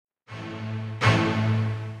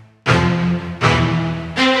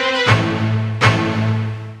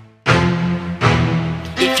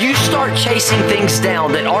start chasing things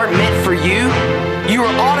down that aren't meant for you, you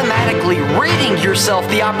are automatically ridding yourself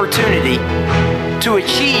the opportunity to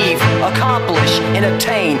achieve, accomplish, and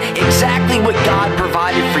obtain exactly what God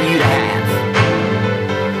provided for you to have.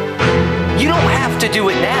 You don't have to do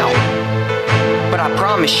it now, but I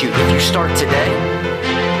promise you, if you start today,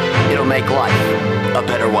 it'll make life a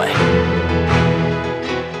better way.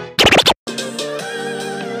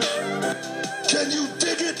 Can you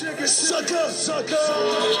dig it, sucker?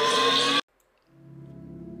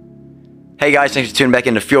 Hey guys, thanks for tuning back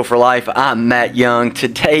into Fuel for Life. I'm Matt Young.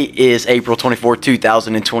 Today is April 24,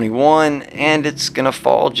 2021, and it's going to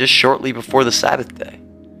fall just shortly before the Sabbath day.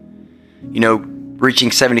 You know, reaching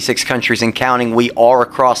 76 countries and counting, we are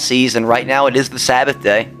across seas, and right now it is the Sabbath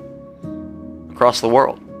day across the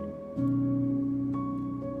world.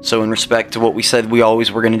 So in respect to what we said we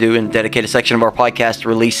always were going to do and dedicate a section of our podcast to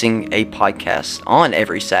releasing a podcast on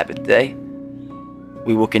every Sabbath day,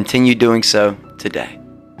 we will continue doing so today.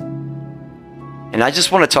 And I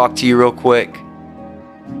just want to talk to you real quick.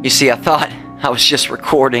 You see, I thought I was just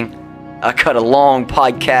recording. I cut a long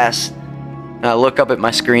podcast, and I look up at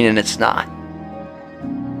my screen and it's not.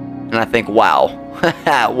 And I think, wow,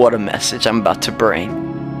 what a message I'm about to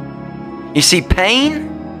bring. You see, pain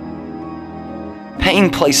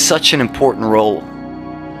plays such an important role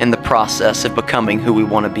in the process of becoming who we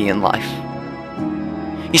want to be in life.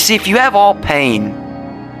 You see, if you have all pain,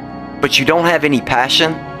 but you don't have any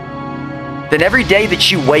passion, then every day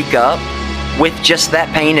that you wake up with just that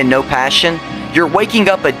pain and no passion, you're waking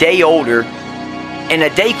up a day older and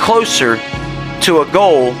a day closer to a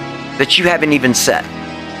goal that you haven't even set.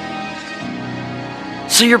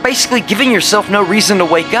 So you're basically giving yourself no reason to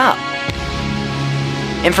wake up.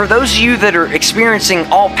 And for those of you that are experiencing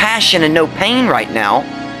all passion and no pain right now,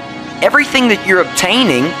 everything that you're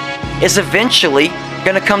obtaining is eventually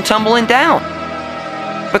going to come tumbling down.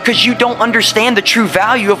 Because you don't understand the true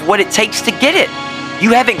value of what it takes to get it.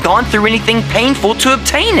 You haven't gone through anything painful to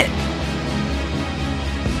obtain it.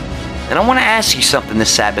 And I want to ask you something this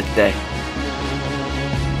Sabbath day.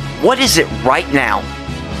 What is it right now,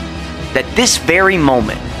 that this very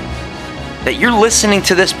moment, that you're listening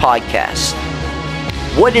to this podcast,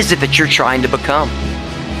 what is it that you're trying to become?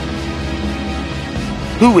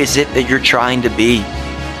 Who is it that you're trying to be?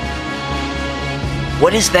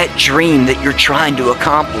 What is that dream that you're trying to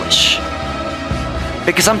accomplish?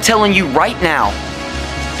 Because I'm telling you right now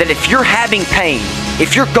that if you're having pain,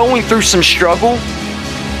 if you're going through some struggle,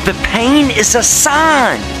 the pain is a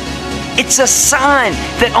sign. It's a sign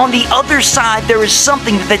that on the other side there is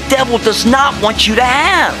something that the devil does not want you to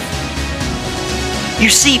have. You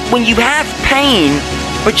see, when you have pain,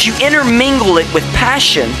 but you intermingle it with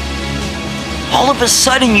passion, all of a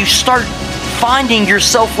sudden you start finding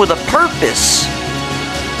yourself with a purpose.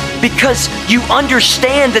 Because you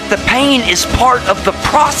understand that the pain is part of the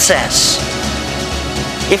process.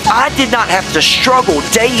 If I did not have to struggle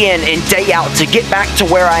day in and day out to get back to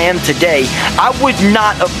where I am today, I would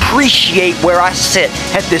not appreciate where I sit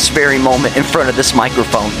at this very moment in front of this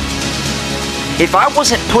microphone. If I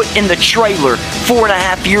wasn't put in the trailer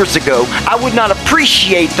 4.5 years ago, I would not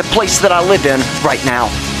appreciate the place that I live in right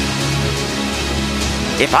now.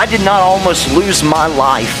 If I did not almost lose my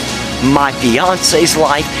life, my fiance's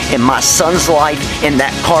life, and my son's life in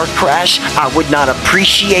that car crash, I would not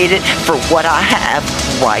appreciate it for what I have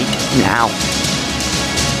right now.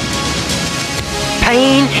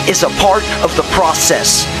 Pain is a part of the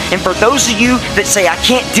process. And for those of you that say, I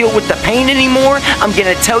can't deal with the pain anymore, I'm going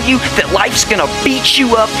to tell you that life's going to beat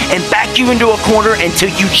you up and back you into a corner until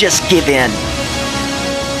you just give in.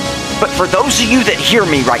 But for those of you that hear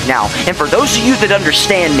me right now, and for those of you that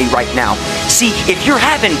understand me right now, see, if you're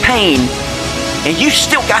having pain and you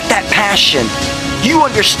still got that passion, you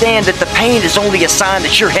understand that the pain is only a sign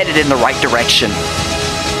that you're headed in the right direction.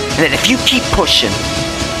 And that if you keep pushing,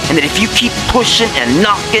 and that if you keep pushing and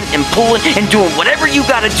knocking and pulling and doing whatever you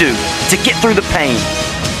got to do to get through the pain,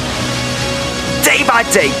 day by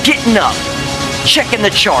day, getting up, checking the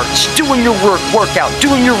charts, doing your workout,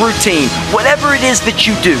 doing your routine, whatever it is that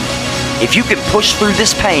you do, if you can push through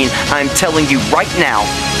this pain, I'm telling you right now,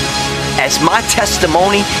 as my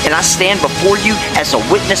testimony, and I stand before you as a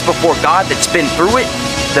witness before God that's been through it,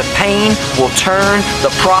 the pain will turn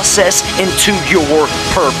the process into your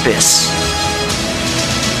purpose.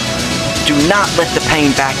 Do not let the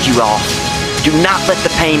pain back you off. Do not let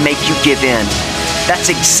the pain make you give in.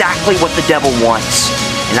 That's exactly what the devil wants.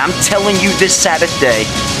 And I'm telling you this Sabbath day,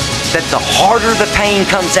 that the harder the pain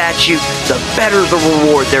comes at you, the better the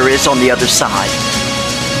reward there is on the other side.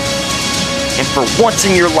 And for once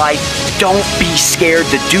in your life, don't be scared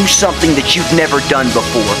to do something that you've never done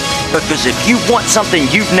before. Because if you want something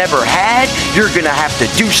you've never had, you're going to have to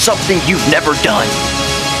do something you've never done.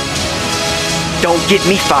 Don't get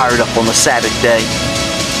me fired up on the Sabbath day.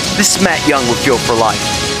 This is Matt Young with Fuel for Life.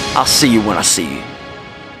 I'll see you when I see you.